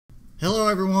Hello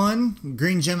everyone,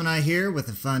 Green Gemini here with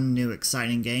a fun new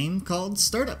exciting game called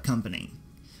Startup Company.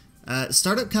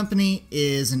 Startup Company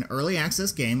is an early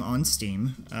access game on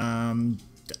Steam.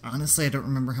 Honestly, I don't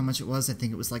remember how much it was. I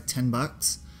think it was like 10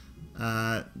 bucks.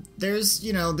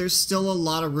 There's still a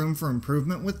lot of room for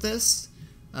improvement with this.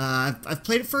 I've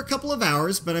played it for a couple of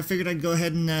hours, but I figured I'd go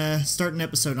ahead and start an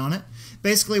episode on it.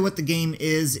 Basically what the game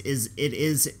is it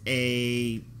is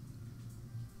a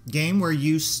game where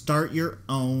you start your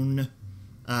own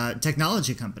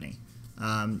technology company.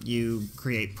 You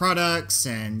create products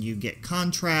and you get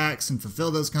contracts and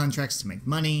fulfill those contracts to make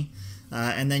money.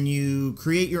 And then you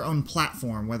create your own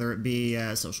platform, whether it be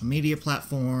a social media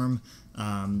platform,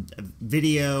 a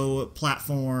video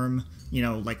platform,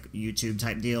 like YouTube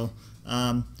type deal.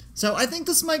 So I think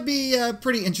this might be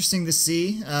pretty interesting to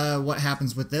see what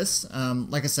happens with this.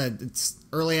 Like I said, it's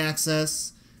early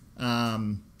access.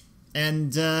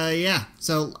 Yeah,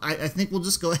 so I think we'll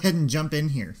just go ahead and jump in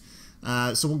here.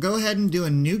 So we'll go ahead and do a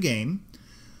new game.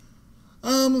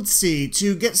 Let's see.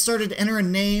 To get started, enter a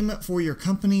name for your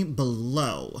company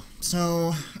below.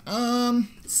 So,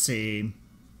 let's see.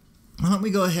 Why don't we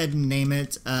go ahead and name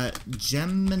it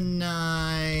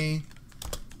Gemini.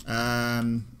 I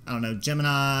don't know,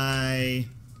 Gemini.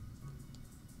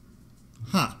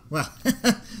 Huh. Well,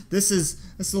 this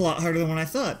is a lot harder than what I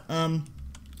thought.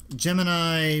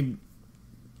 Gemini.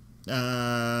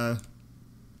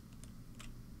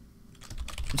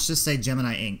 Let's just say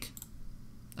Gemini Inc.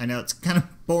 I know it's kind of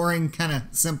boring, kind of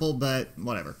simple, but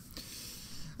whatever.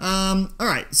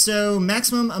 Alright, so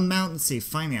maximum amount, let's see,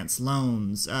 finance,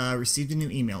 loans, received a new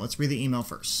email. Let's read the email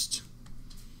first.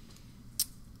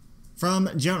 From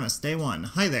Jonas, day one.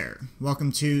 Hi there.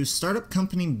 Welcome to Startup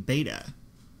Company Beta.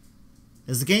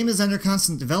 As the game is under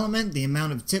constant development, the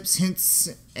amount of tips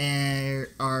and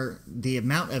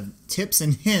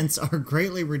hints are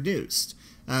greatly reduced.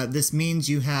 This means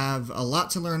you have a lot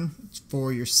to learn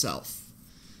for yourself.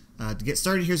 To get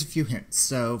started, here's a few hints.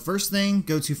 So first thing,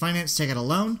 go to finance, take out a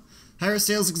loan, hire a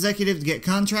sales executive to get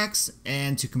contracts,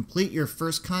 and to complete your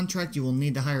first contract, you will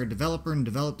need to hire a developer and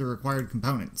develop the required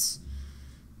components.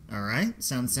 Alright,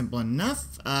 sounds simple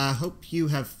enough. Hope you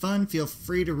have fun. Feel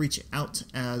free to reach out.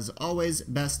 As always,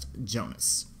 best,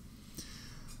 Jonas.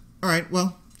 Alright,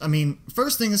 well, I mean,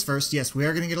 first thing is first. Yes, we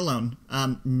are going to get a loan.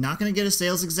 Not going to get a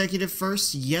sales executive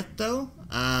first yet, though.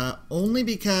 Only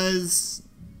because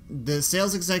the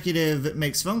sales executive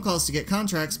makes phone calls to get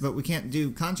contracts, but we can't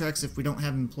do contracts if we don't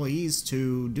have employees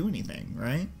to do anything,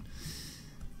 right?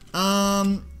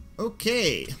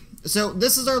 Okay. So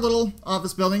this is our little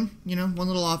office building, one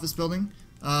little office building.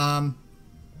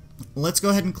 Let's go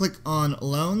ahead and click on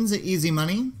loans at Easy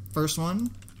Money. First one,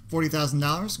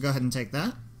 $40,000. Go ahead and take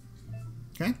that.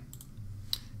 Okay.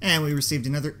 And we received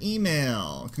another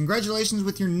email. Congratulations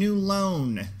with your new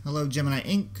loan. Hello, Gemini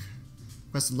Inc.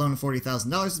 Requested loan of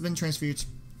 $40,000 has been transferred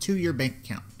to your bank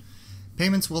account.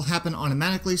 Payments will happen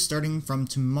automatically starting from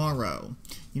tomorrow.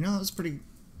 That was pretty...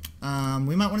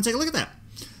 we might want to take a look at that.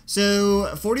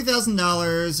 So,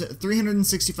 $40,000,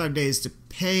 365 days to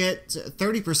pay it,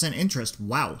 30% interest.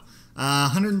 Wow.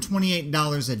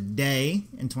 $128 a day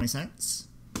and 20 cents.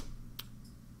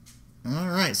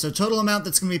 Alright, so total amount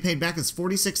that's going to be paid back is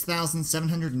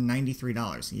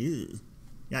 $46,793. Ew.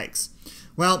 Yikes.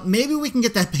 Well, maybe we can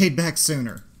get that paid back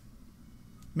sooner.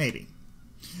 Maybe.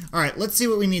 Alright, let's see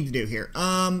what we need to do here.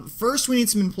 First, we need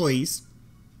some employees.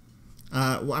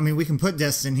 Well, I mean, we can put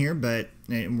desks in here, but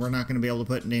we're not going to be able to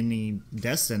put any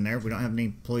desks in there if we don't have any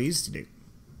employees to do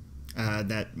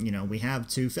that, we have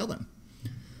to fill them.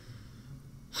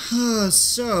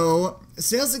 So,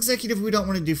 sales executive we don't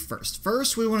want to do first.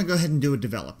 First, we want to go ahead and do a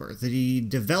developer. The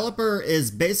developer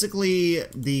is basically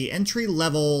the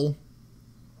entry-level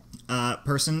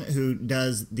person who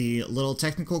does the little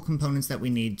technical components that we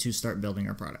need to start building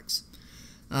our products.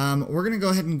 We're going to go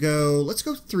ahead and let's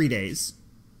go 3 days.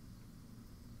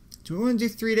 Do we want to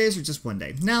do 3 days or just 1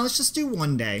 day? Now, let's just do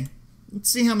 1 day. Let's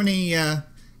see how many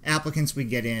applicants we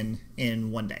get in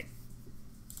 1 day.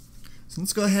 So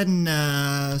let's go ahead and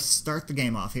start the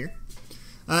game off here.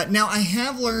 Now, I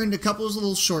have learned a couple of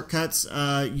little shortcuts.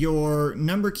 Your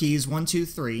number keys, 1, 2,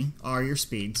 3, are your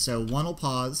speed. So 1 will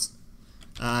pause,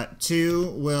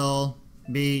 2 will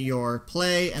be your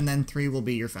play, and then 3 will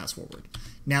be your fast forward.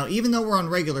 Now, even though we're on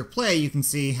regular play, you can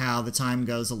see how the time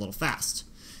goes a little fast.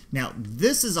 Now,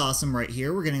 this is awesome right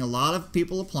here. We're getting a lot of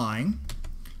people applying.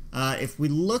 If we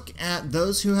look at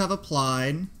those who have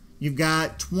applied, you've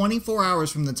got 24 hours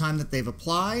from the time that they've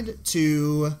applied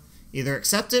to either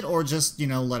accept it or just,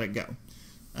 let it go.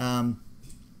 Now,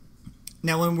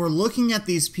 when we're looking at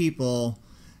these people,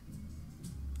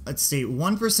 let's see,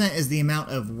 1% is the amount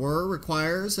of WER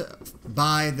requires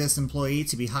by this employee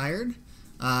to be hired.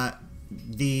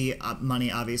 The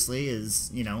money, obviously, is,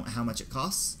 you know, how much it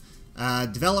costs.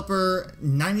 Developer,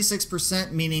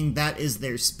 96%, meaning that is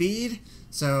their speed.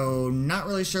 So not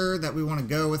really sure that we want to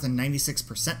go with a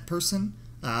 96% person.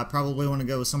 Probably want to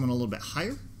go with someone a little bit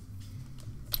higher.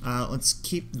 Let's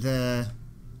keep the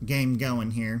game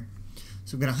going here.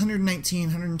 So we've got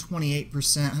 119, 128%,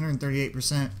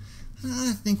 138%.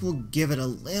 I think we'll give it a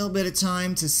little bit of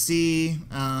time to see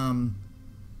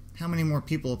how many more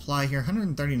people apply here.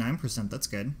 139%, that's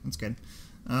good. That's good.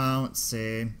 Let's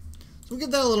see. So we'll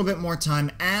give that a little bit more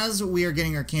time. As we are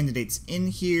getting our candidates in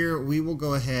here, we will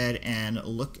go ahead and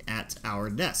look at our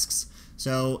desks.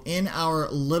 So in our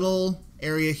little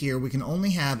area here, we can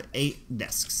only have 8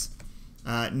 desks.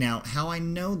 Now, how I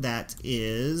know that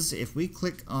is if we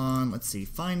click on, let's see,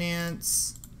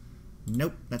 finance.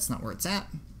 Nope, that's not where it's at.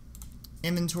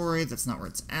 Inventory, that's not where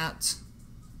it's at.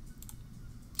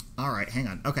 Alright, hang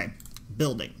on. Okay,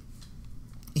 building.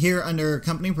 Here under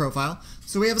company profile.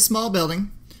 So we have a small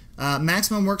building.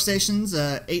 Maximum workstations,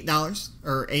 $8.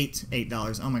 Or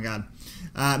 $8. Oh my god.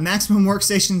 Maximum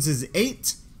workstations is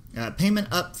 8. Payment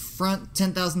up front,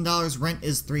 $10,000. Rent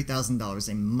is $3,000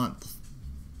 a month.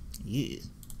 Yeah,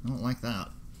 I don't like that.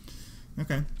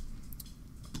 Okay.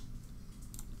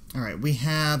 Alright, we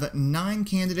have 9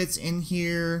 candidates in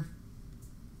here.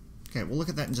 Okay, we'll look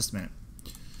at that in just a minute.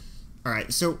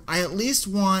 Alright, so I at least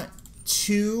want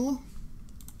 2...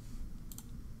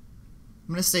 I'm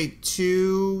going to say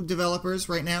 2 developers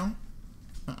right now.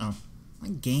 Uh-oh. My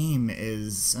game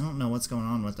is... I don't know what's going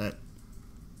on with it.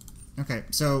 Okay,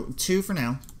 so 2 for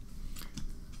now.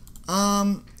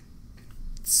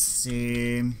 Let's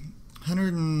see...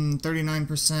 139%,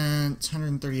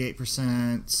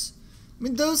 138%. I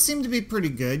mean, those seem to be pretty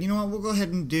good. You know what? We'll go ahead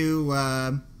and do...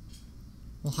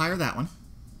 we'll hire that one.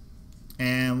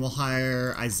 And we'll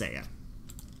hire Isaiah.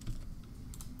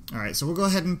 Alright, so we'll go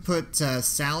ahead and put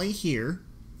Sally here.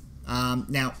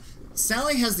 Now,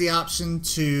 Sally has the option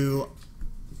to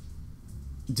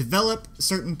develop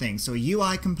certain things. So a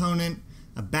UI component,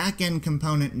 a back-end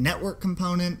component, network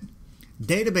component,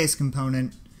 database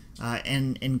component,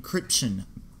 and encryption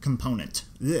component.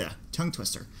 Ugh, tongue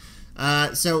twister.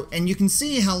 And you can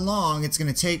see how long it's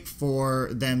going to take for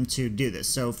them to do this.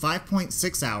 So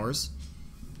 5.6 hours,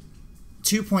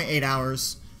 2.8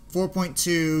 hours,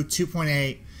 4.2,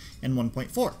 2.8, and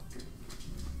 1.4.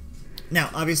 Now,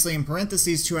 obviously in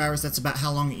parentheses, 2 hours, that's about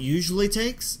how long it usually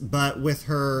takes, but with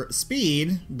her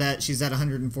speed, that she's at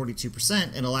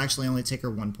 142%, it'll actually only take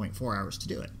her 1.4 hours to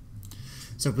do it.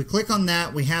 So if we click on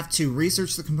that, we have to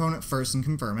research the component first and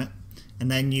confirm it, and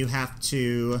then you have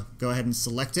to go ahead and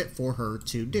select it for her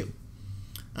to do.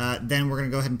 Then we're going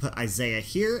to go ahead and put Isaiah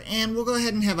here, and we'll go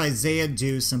ahead and have Isaiah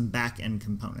do some back-end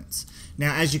components.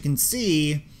 Now, as you can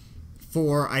see,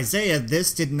 for Isaiah,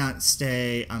 this did not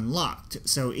stay unlocked.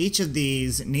 So each of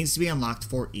these needs to be unlocked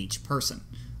for each person.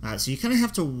 So you kind of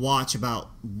have to watch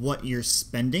about what you're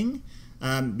spending,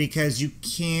 because you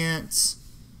can't...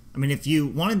 I mean, if you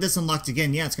wanted this unlocked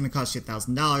again, yeah, it's going to cost you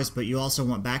 $1,000, but you also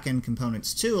want back-end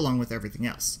components too, along with everything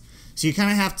else. So you kind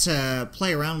of have to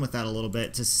play around with that a little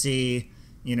bit to see,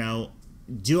 you know,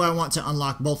 do I want to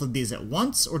unlock both of these at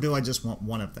once, or do I just want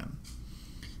one of them?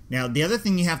 Now, the other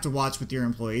thing you have to watch with your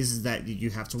employees is that you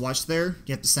have to you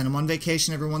have to send them on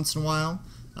vacation every once in a while,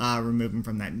 remove them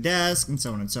from that desk, and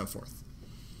so on and so forth.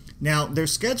 Now, their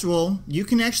schedule, you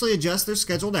can actually adjust their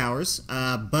scheduled hours,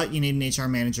 but you need an HR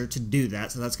manager to do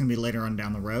that, so that's going to be later on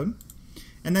down the road.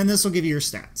 And then this will give you your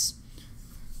stats.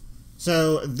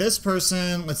 So this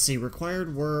person, let's see,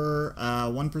 required were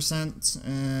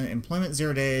 1%, employment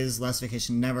 0 days, last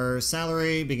vacation never,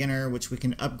 salary, beginner, which we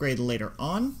can upgrade later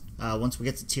on once we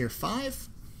get to tier 5.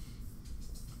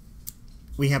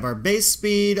 We have our base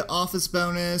speed, office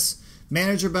bonus,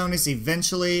 manager bonus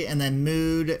eventually, and then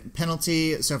mood,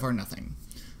 penalty, so far nothing.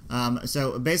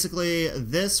 So basically,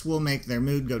 this will make their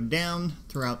mood go down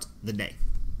throughout the day.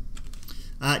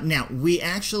 Now, we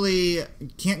actually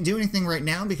can't do anything right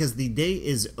now because the day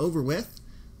is over with.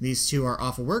 These two are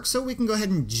off of work, so we can go ahead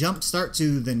and jump start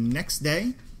to the next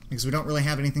day because we don't really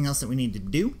have anything else that we need to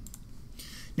do.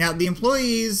 Now, the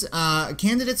employees,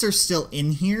 candidates are still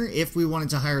in here if we wanted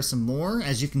to hire some more.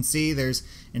 As you can see, there's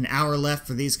an hour left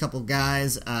for these couple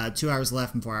guys, 2 hours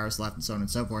left and 4 hours left, and so on and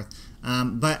so forth.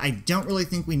 But I don't really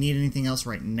think we need anything else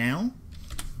right now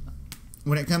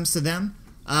when it comes to them.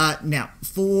 Now,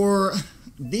 for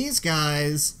these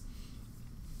guys,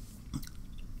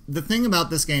 the thing about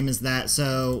this game is that,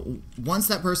 so once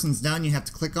that person's done, you have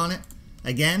to click on it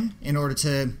again in order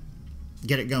to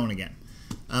get it going again.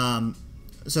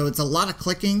 So it's a lot of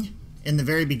clicking in the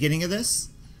very beginning of this.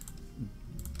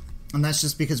 And that's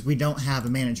just because we don't have a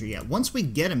manager yet. Once we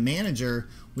get a manager,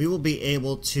 we will be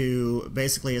able to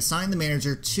basically assign the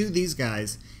manager to these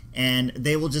guys, and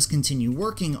they will just continue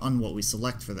working on what we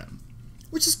select for them,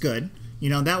 which is good. You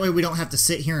know, that way we don't have to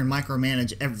sit here and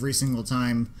micromanage every single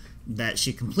time that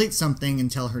she completes something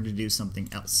and tell her to do something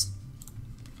else.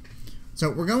 So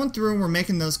we're going through and we're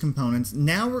making those components.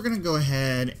 Now we're going to go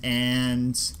ahead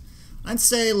and I'd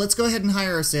say let's go ahead and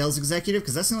hire a sales executive,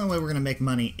 because that's the only way we're going to make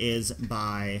money is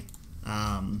by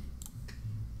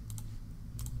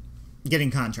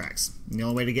getting contracts. And the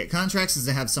only way to get contracts is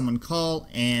to have someone call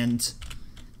and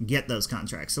get those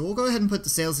contracts. So we'll go ahead and put the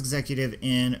sales executive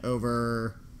in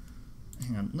over...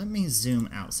 Hang on, let me zoom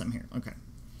out some here. Okay.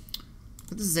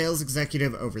 Put the sales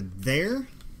executive over there.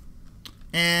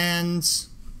 And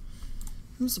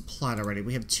who's applied already?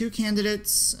 We have 2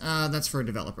 candidates. That's for a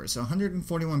developer. So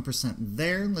 141%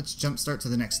 there. Let's jump start to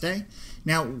the next day.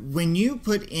 Now, when you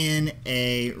put in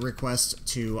a request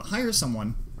to hire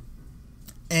someone,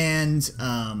 and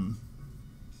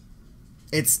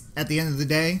it's at the end of the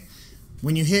day,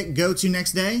 when you hit go to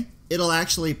next day, it'll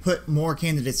actually put more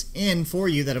candidates in for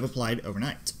you that have applied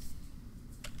overnight.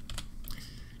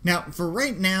 Now, for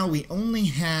right now, we've only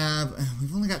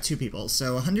got 2 people,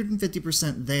 so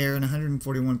 150% there and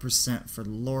 141% for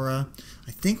Laura.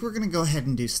 I think we're going to go ahead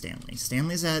and do Stanley.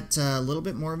 Stanley's at a little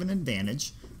bit more of an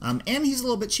advantage, and he's a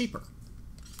little bit cheaper.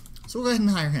 So we'll go ahead and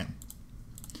hire him.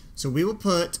 So we will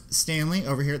put Stanley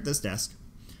over here at this desk.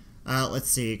 Let's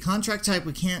see, contract type,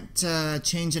 we can't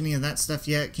change any of that stuff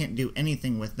yet, can't do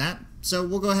anything with that, so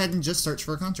we'll go ahead and just search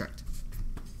for a contract.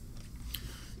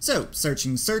 So,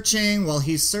 searching, while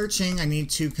he's searching, I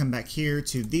need to come back here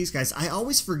to these guys. I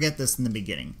always forget this in the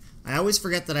beginning. I always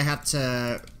forget that I have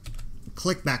to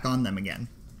click back on them again.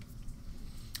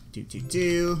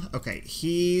 Okay,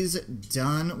 he's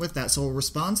done with that, so we'll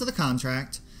respond to the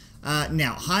contract.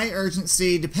 Now, high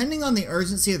urgency, depending on the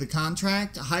urgency of the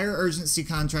contract, a higher urgency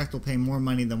contract will pay more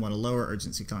money than what a lower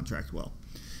urgency contract will.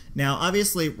 Now,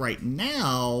 obviously, right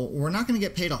now, we're not going to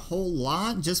get paid a whole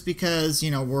lot just because, you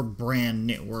know, we're brand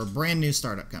new. We're a brand new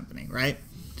startup company, right?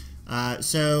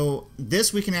 So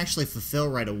this we can actually fulfill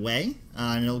right away,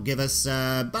 and it'll give us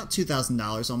about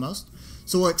 $2,000 almost.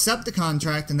 So we'll accept the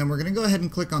contract, and then we're going to go ahead and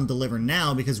click on Deliver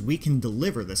Now because we can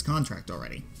deliver this contract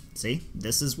already. See,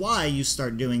 this is why you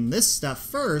start doing this stuff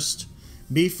first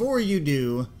before you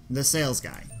do the sales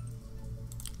guy.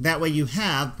 That way you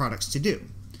have products to do.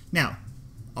 Now,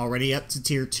 already up to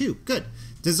tier 2. Good.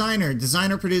 Designer.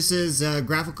 Designer produces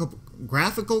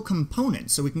graphical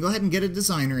components. So we can go ahead and get a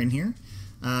designer in here.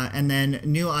 And then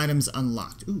new items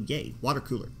unlocked. Ooh, yay. Water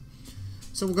cooler.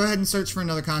 So we'll go ahead and search for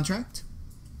another contract.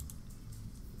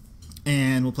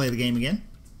 And we'll play the game again.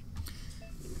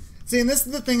 See, and this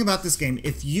is the thing about this game.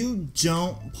 If you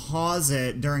don't pause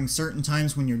it during certain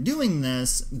times when you're doing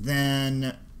this,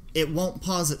 then it won't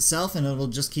pause itself and it'll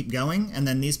just keep going, and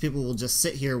then these people will just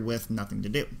sit here with nothing to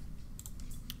do,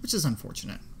 which is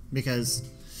unfortunate because,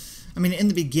 I mean, in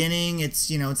the beginning,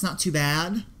 it's, you know, it's not too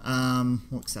bad.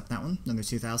 We'll accept that one, another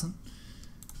 2,000.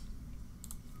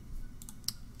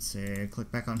 Let's see, click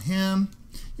back on him.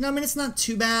 You know, I mean, it's not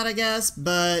too bad, I guess,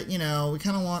 but, you know, we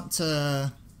kind of want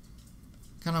to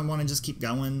just keep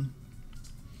going.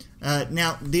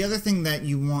 Now, the other thing that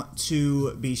you want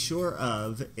to be sure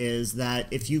of is that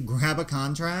if you grab a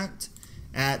contract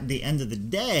at the end of the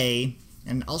day,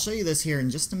 and I'll show you this here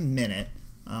in just a minute,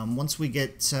 once we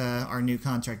get our new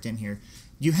contract in here,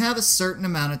 you have a certain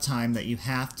amount of time that you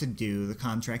have to do the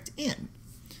contract in.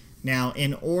 Now,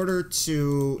 in order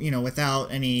to, you know,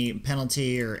 without any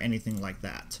penalty or anything like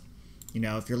that. You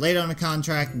know, if you're late on a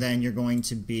contract, then you're going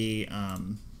to be...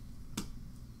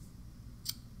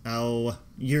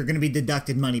 you're going to be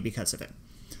deducted money because of it.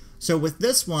 So with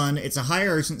this one, it's a high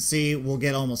urgency. We'll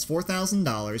get almost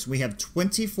 $4,000. We have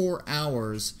 24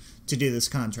 hours to do this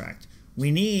contract.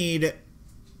 We need,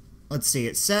 let's see,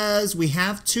 it says we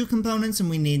have 2 components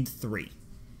and we need 3.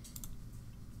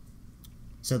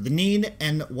 So the need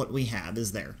and what we have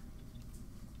is there.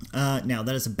 Now,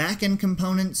 that is a back-end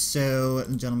component, so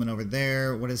the gentleman over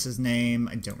there, what is his name?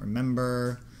 I don't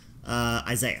remember.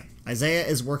 Isaiah. Isaiah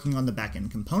is working on the back-end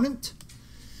component.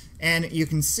 And you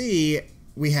can see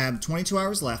we have 22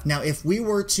 hours left. Now, if we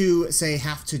were to, say,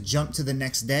 have to jump to the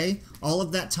next day, all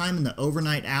of that time in the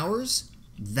overnight hours,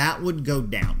 that would go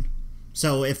down.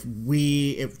 So if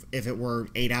it were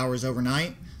 8 hours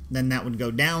overnight, then that would go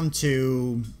down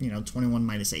to, you know, 21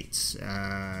 minus 8.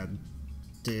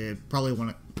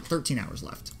 Probably 13 hours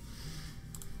left.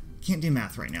 Can't do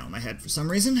math right now in my head for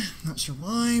some reason. Not sure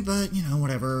why, but, you know,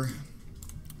 whatever.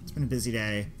 It's been a busy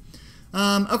day.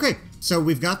 Okay, so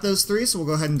we've got those three, so we'll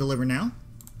go ahead and deliver now.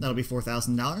 That'll be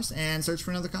 $4,000, and search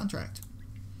for another contract.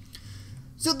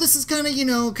 So this is kind of, you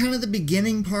know, kind of the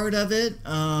beginning part of it.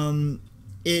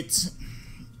 It's,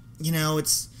 you know,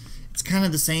 it's kind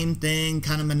of the same thing,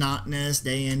 kind of monotonous,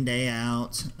 day in, day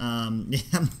out.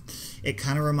 Yeah, it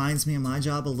kind of reminds me of my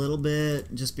job a little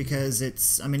bit, just because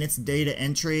it's, I mean, it's data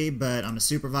entry, but I'm a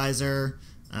supervisor.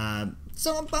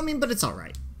 So, I mean, but it's all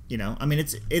right. You know, I mean,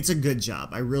 it's a good job.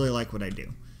 I really like what I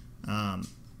do.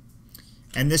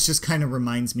 And this just kind of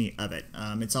reminds me of it.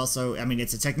 It's also, I mean,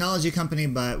 it's a technology company,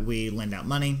 but we lend out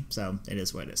money, so it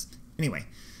is what it is. Anyway,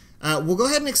 we'll go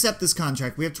ahead and accept this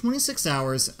contract. We have 26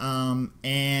 hours,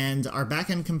 and our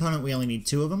back-end component, we only need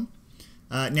 2 of them.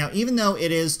 Now, even though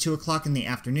it is 2 o'clock in the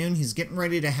afternoon, he's getting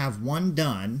ready to have one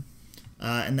done,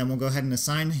 and then we'll go ahead and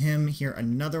assign him here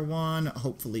another one,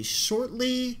 hopefully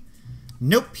shortly.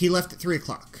 Nope, he left at 3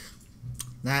 o'clock.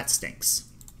 That stinks.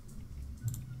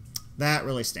 That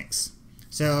really stinks.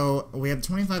 So we have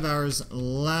 25 hours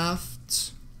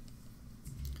left.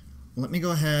 Let me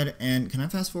go ahead and, can I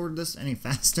fast forward this any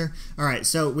faster? All right,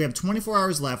 so we have 24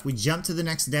 hours left. We jump to the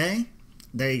next day.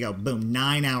 There you go, boom,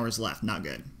 9 hours left. Not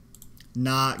good.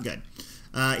 Not good.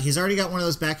 He's already got one of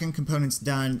those back-end components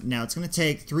done. Now it's going to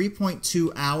take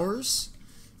 3.2 hours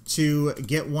to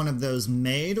get one of those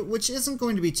made, which isn't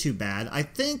going to be too bad. I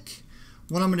think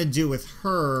what I'm going to do with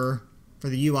her for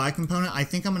the UI component, I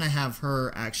think I'm going to have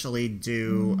her actually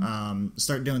do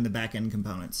start doing the back-end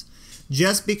components,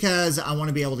 just because I want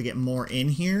to be able to get more in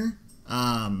here.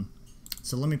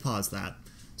 So let me pause that.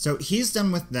 So he's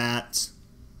done with that.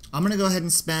 I'm going to go ahead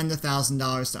and spend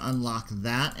 $1,000 to unlock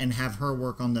that and have her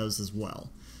work on those as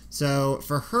well. So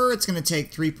for her, it's going to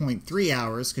take 3.3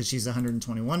 hours because she's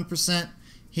 121%.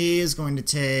 He is going to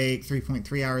take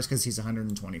 3.3 hours because he's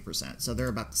 120%. So they're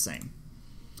about the same.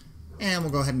 And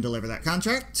we'll go ahead and deliver that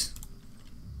contract.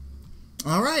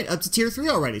 All right, up to tier 3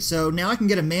 already. So now I can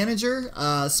get a manager,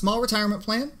 small retirement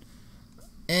plan,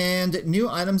 and new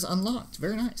items unlocked.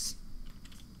 Very nice.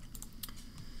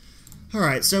 All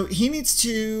right, so he needs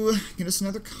to get us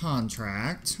another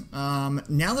contract.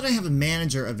 Now that I have a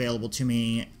manager available to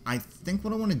me, I think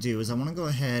what I want to do is I want to go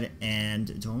ahead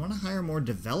and, do I want to hire more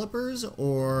developers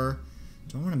or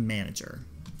do I want a manager?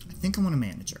 I think I want a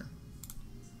manager.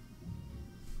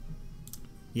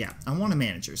 Yeah, I want a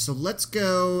manager. So let's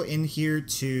go in here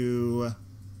to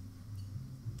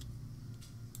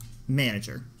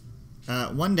manager.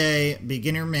 One day,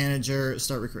 beginner manager,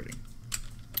 start recruiting.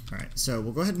 All right, so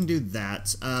we'll go ahead and do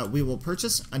that. We will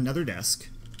purchase another desk.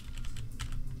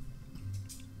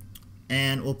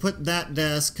 And we'll put that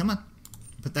desk, come on,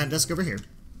 put that desk over here.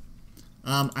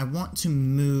 I want to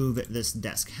move this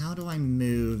desk. How do I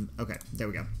move? Okay, there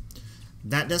we go.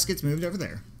 That desk gets moved over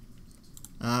there.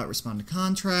 Respond to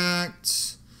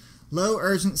contract. Low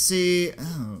urgency.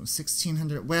 Oh,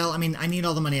 1,600. Well, I mean, I need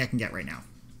all the money I can get right now.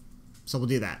 So we'll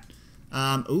do that.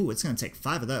 Ooh, it's going to take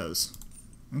 5 of those.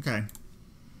 Okay.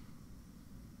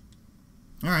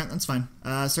 Alright, that's fine.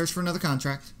 Search for another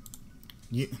contract.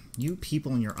 You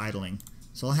people and your idling.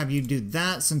 So I'll have you do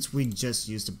that since we just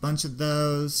used a bunch of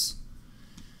those.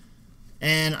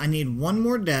 And I need one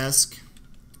more desk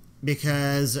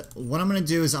because what I'm going to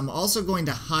do is I'm also going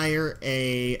to hire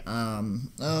a,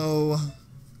 I'm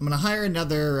going to hire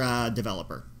another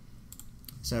developer.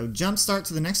 So jump start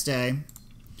to the next day.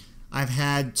 I've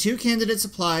had 2 candidates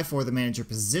apply for the manager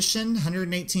position,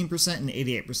 118% and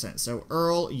 88%. So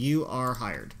Earl, you are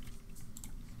hired.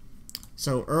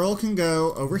 So Earl can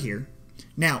go over here.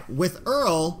 Now, with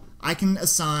Earl, I can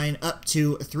assign up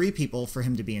to 3 people for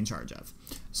him to be in charge of.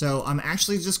 So I'm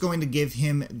actually just going to give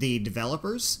him the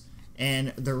developers.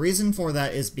 And the reason for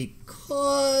that is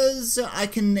because I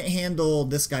can handle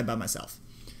this guy by myself.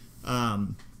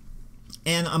 And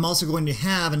I'm also going to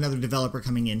have another developer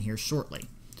coming in here shortly.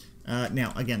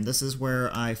 Now, again, this is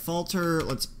where I falter.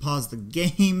 Let's pause the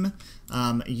game.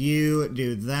 You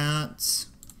do that.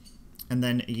 And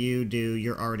then you do,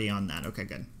 you're already on that. Okay,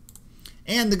 good.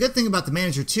 And the good thing about the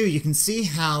manager, too, you can see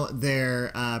how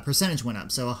their percentage went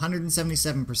up. So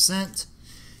 177%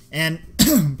 and,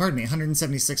 pardon me,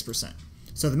 176%.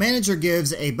 So the manager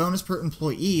gives a bonus per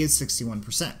employee is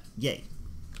 61%. Yay.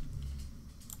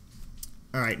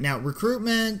 All right, now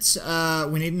recruitment,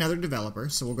 we need another developer,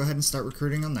 so we'll go ahead and start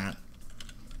recruiting on that.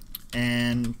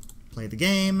 And play the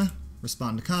game,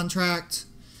 respond to contract.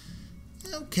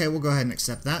 Okay, we'll go ahead and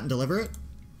accept that and deliver it.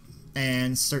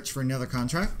 And search for another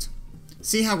contract.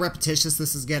 See how repetitious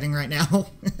this is getting right now?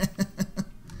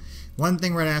 One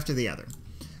thing right after the other.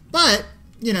 But,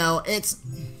 you know, it's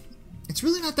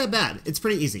really not that bad. It's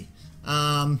pretty easy.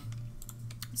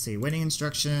 Let's see, waiting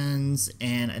instructions,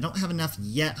 and I don't have enough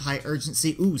yet. High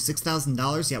urgency. Ooh,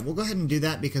 $6,000. Yeah, we'll go ahead and do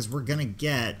that because we're gonna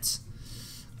get...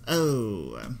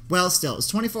 Oh, well, still, it's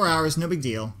 24 hours, no big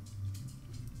deal.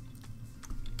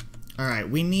 Alright,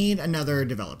 we need another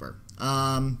developer.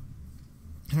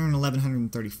 111,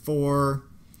 134.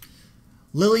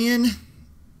 Lillian,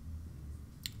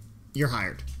 you're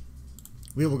hired.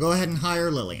 We will go ahead and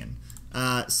hire Lillian.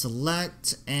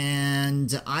 Select,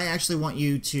 and I actually want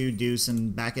you to do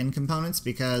some back-end components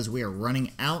because we are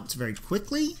running out very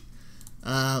quickly.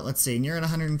 Let's see, and you're at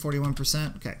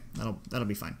 141%. Okay, that'll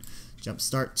be fine. Jump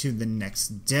start to the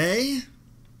next day.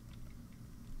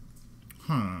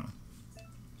 Huh.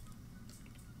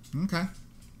 Okay.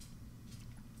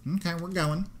 Okay, we're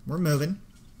going. We're moving.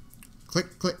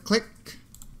 Click, click, click.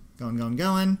 Going, going,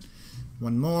 going.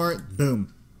 One more.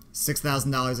 Boom.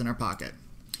 $6,000 in our pocket.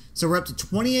 So we're up to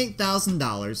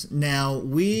 $28,000. Now,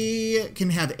 we can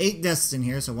have 8 desks in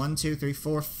here. So 1, 2, 3,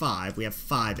 4, 5. We have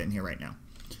 5 in here right now.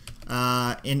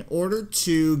 In order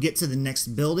to get to the next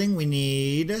building, we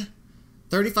need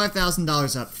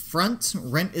 $35,000 up front.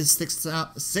 Rent is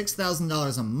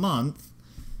 $6,000 a month.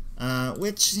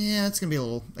 Which, yeah, it's going to be a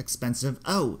little expensive.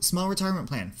 Oh, small retirement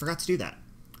plan. Forgot to do that.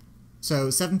 So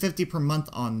 $750 per month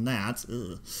on that.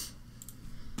 Ugh.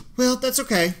 Well, that's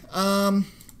okay.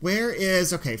 Where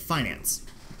is... Okay, finance.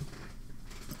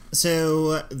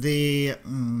 So, the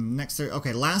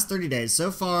last 30 days.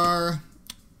 So far,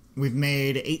 we've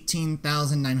made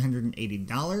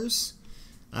 $18,980.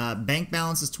 Bank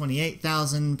balance is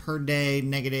 $28,000 per day,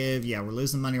 negative. Yeah, we're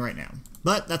losing money right now.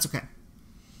 But that's okay.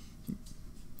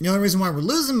 The only reason why we're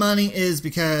losing money is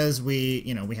because we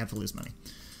have to lose money.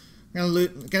 We're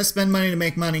gotta spend money to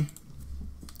make money.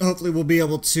 Hopefully we'll be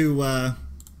able to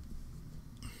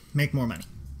make more money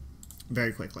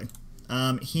very quickly.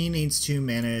 He needs to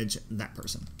manage that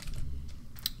person.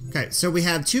 Okay, so we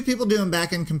have 2 people doing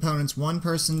backend components, 1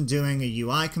 person doing a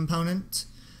UI component.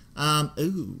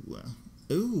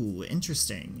 Ooh,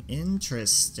 interesting.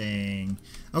 Interesting.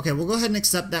 Okay, we'll go ahead and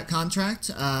accept that contract.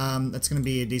 That's going to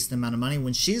be a decent amount of money.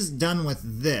 When she's done with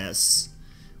this,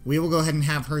 we will go ahead and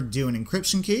have her do an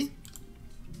encryption key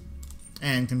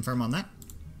and confirm on that.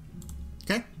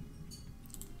 Okay.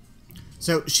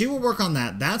 So she will work on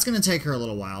that. That's going to take her a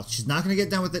little while. She's not going to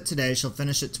get done with it today. She'll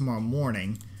finish it tomorrow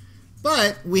morning.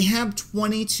 But we have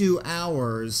 22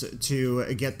 hours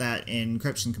to get that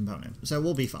encryption component. So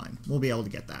we'll be fine. We'll be able to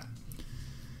get that.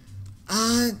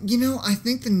 I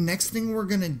think the next thing we're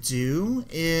gonna do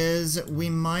is we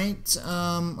might,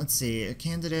 let's see,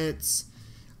 candidates,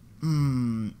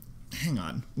 hang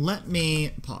on, let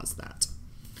me pause that.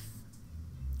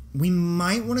 We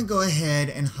might want to go ahead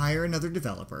and hire another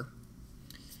developer.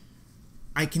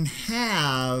 I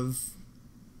have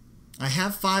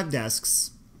 5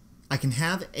 desks, I can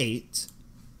have 8,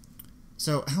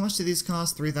 so how much do these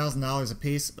cost? $3,000 a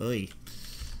piece? Oy.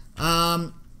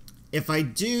 If I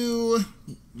do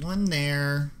one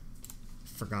there,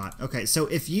 forgot. Okay, so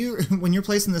if when you're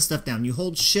placing this stuff down, you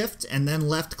hold shift and then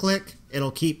left click,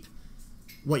 it'll keep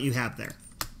what you have there.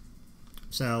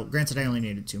 So, granted, I only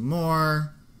needed 2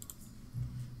 more.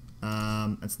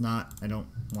 I don't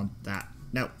want that.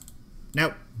 Nope.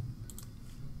 Nope.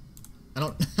 I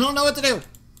don't know what to do.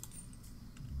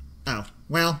 Oh,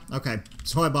 well, okay.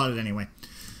 So I bought it anyway.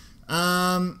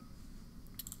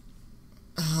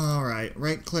 Alright,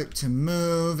 right click to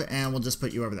move, and we'll just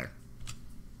put you over there.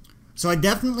 So I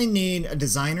definitely need a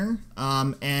designer,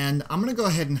 and I'm going to go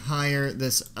ahead and hire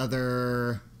this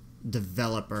other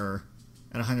developer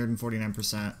at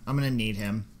 149%. I'm going to need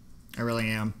him. I really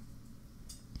am.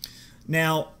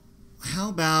 Now, how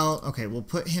about, okay, we'll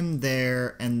put him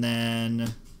there, and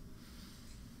then,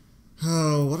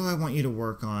 oh, what do I want you to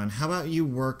work on? How about you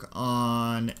work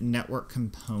on network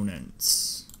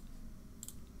components?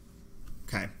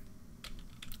 Okay,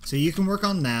 so you can work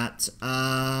on that.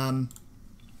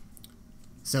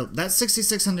 So that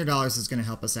 $6,600 is going to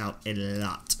help us out a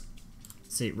lot.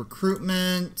 Let's see,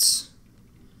 recruitment.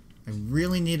 I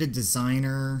really need a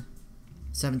designer.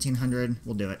 1,700,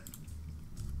 we'll do it.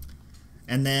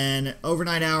 And then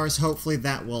overnight hours, hopefully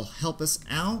that will help us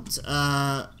out.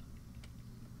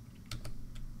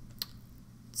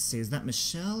 Let's see, is that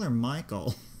Michelle or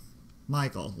Michael?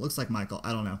 Michael, looks like Michael,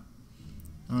 I don't know.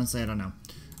 Honestly, I don't know.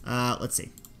 Let's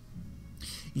see.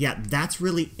 Yeah, that's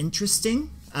really interesting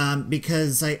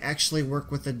because I actually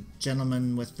work with a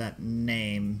gentleman with that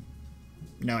name.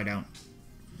 No, I don't.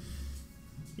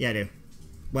 Yeah, I do.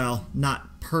 Well,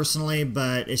 not personally,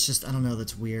 but it's just, I don't know,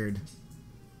 that's weird.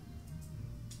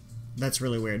 That's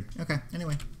really weird. Okay,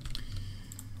 anyway.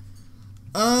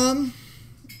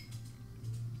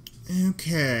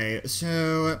 Okay,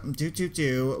 so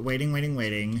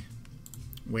waiting.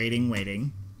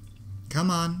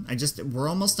 Come on, we're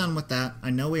almost done with that. I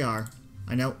know we are.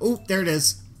 I know. Oh, there it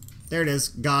is. There it is.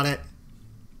 Got it.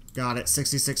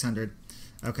 6,600.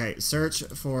 Okay, search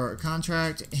for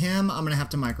contract. Him, I'm gonna have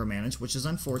to micromanage, which is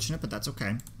unfortunate, but that's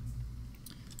okay.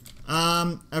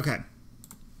 Okay.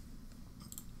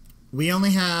 We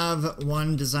only have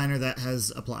one designer that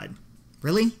has applied.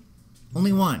 Really?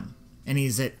 Only one. And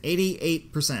he's at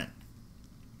 88%.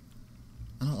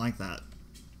 I don't like that.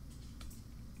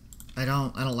 I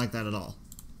don't like that at all.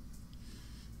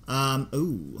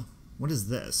 Ooh. What is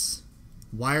this?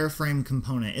 Wireframe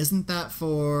component. Isn't that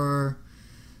for...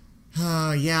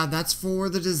 yeah, that's for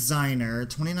the designer.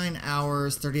 29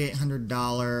 hours,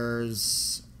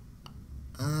 $3,800.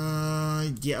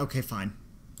 Yeah, okay, fine.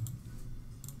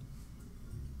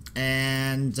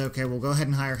 And, okay, we'll go ahead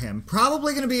and hire him.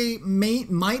 Probably gonna be...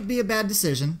 might be a bad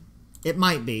decision. It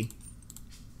might be.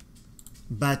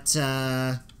 But,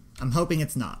 I'm hoping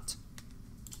it's not.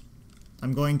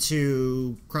 I'm going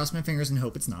to cross my fingers and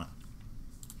hope it's not.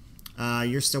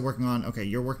 You're still working on... Okay,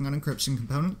 you're working on encryption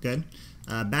component. Good.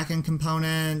 Backend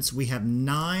components, we have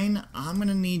 9. I'm going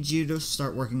to need you to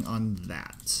start working on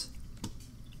that.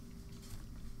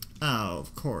 Oh,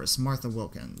 of course, Martha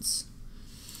Wilkins.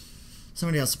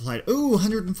 Somebody else applied. Ooh,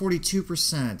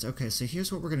 142%. Okay, so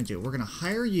here's what we're going to do. We're going to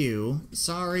hire you.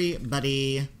 Sorry,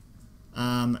 buddy.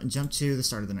 Jump to the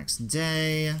start of the next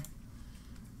day.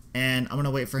 And I'm going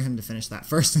to wait for him to finish that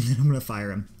first, and then I'm going to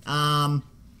fire him.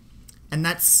 And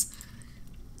that's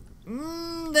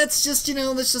just, you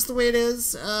know, that's just the way it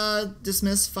is.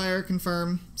 Dismiss, fire,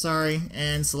 confirm, sorry,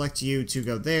 and select you to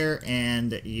go there,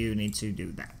 and you need to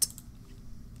do that.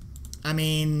 I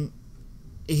mean,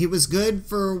 he was good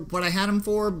for what I had him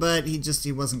for, but he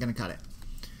wasn't going to cut it.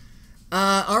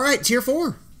 Alright, tier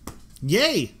 4.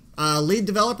 Yay! Lead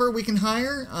developer we can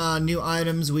hire. New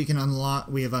items we can unlock,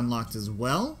 we have unlocked as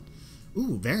well.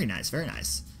 Ooh, very nice, very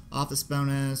nice. Office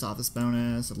bonus, I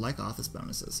like office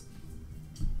bonuses.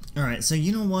 Alright, so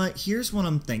you know what? Here's what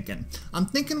I'm thinking. I'm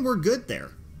thinking we're good there.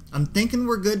 I'm thinking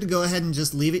we're good to go ahead and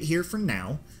just leave it here for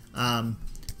now. Yeah,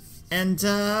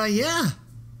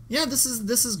 this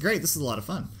is great. This is a lot of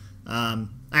fun. I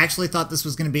actually thought this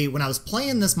was going to be, when I was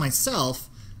playing this myself,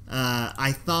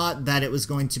 I thought that it was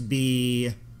going to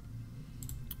be,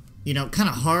 you know, kind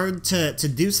of hard to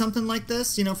do something like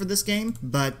this, you know, for this game,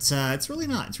 but it's really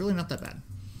not. It's really not that bad.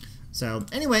 So,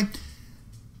 anyway,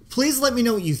 please let me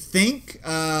know what you think.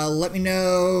 Let me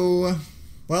know...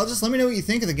 Well, just let me know what you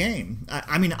think of the game.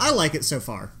 I mean, I like it so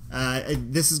far.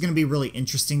 This is going to be really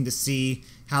interesting to see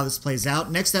how this plays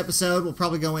out. Next episode, we'll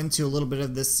probably go into a little bit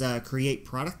of this create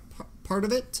product part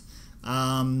of it.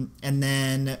 And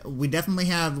then we definitely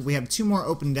have 2 more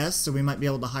open desks, so we might be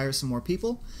able to hire some more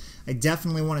people. I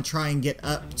definitely want to try and get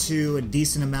up to a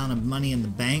decent amount of money in the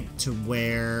bank to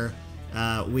where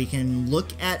we can look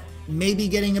at maybe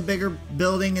getting a bigger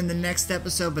building in the next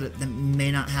episode, but that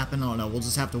may not happen. I don't know. We'll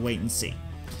just have to wait and see.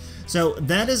 So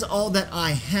that is all that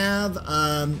I have.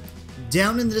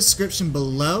 Down in the description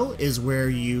below is where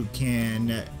you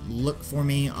can look for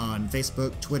me on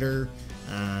Facebook, Twitter,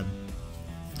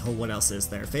 what else is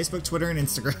there? Facebook, Twitter, and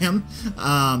Instagram.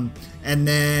 And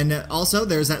then also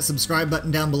there's that subscribe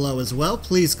button down below as well.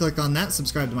 Please click on that,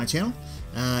 subscribe to my channel.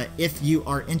 If you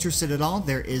are interested at all,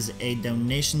 there is a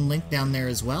donation link down there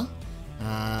as well.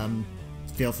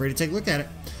 Feel free to take a look at it.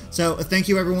 So thank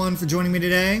you everyone for joining me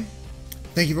today.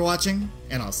 Thank you for watching,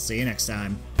 and I'll see you next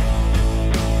time.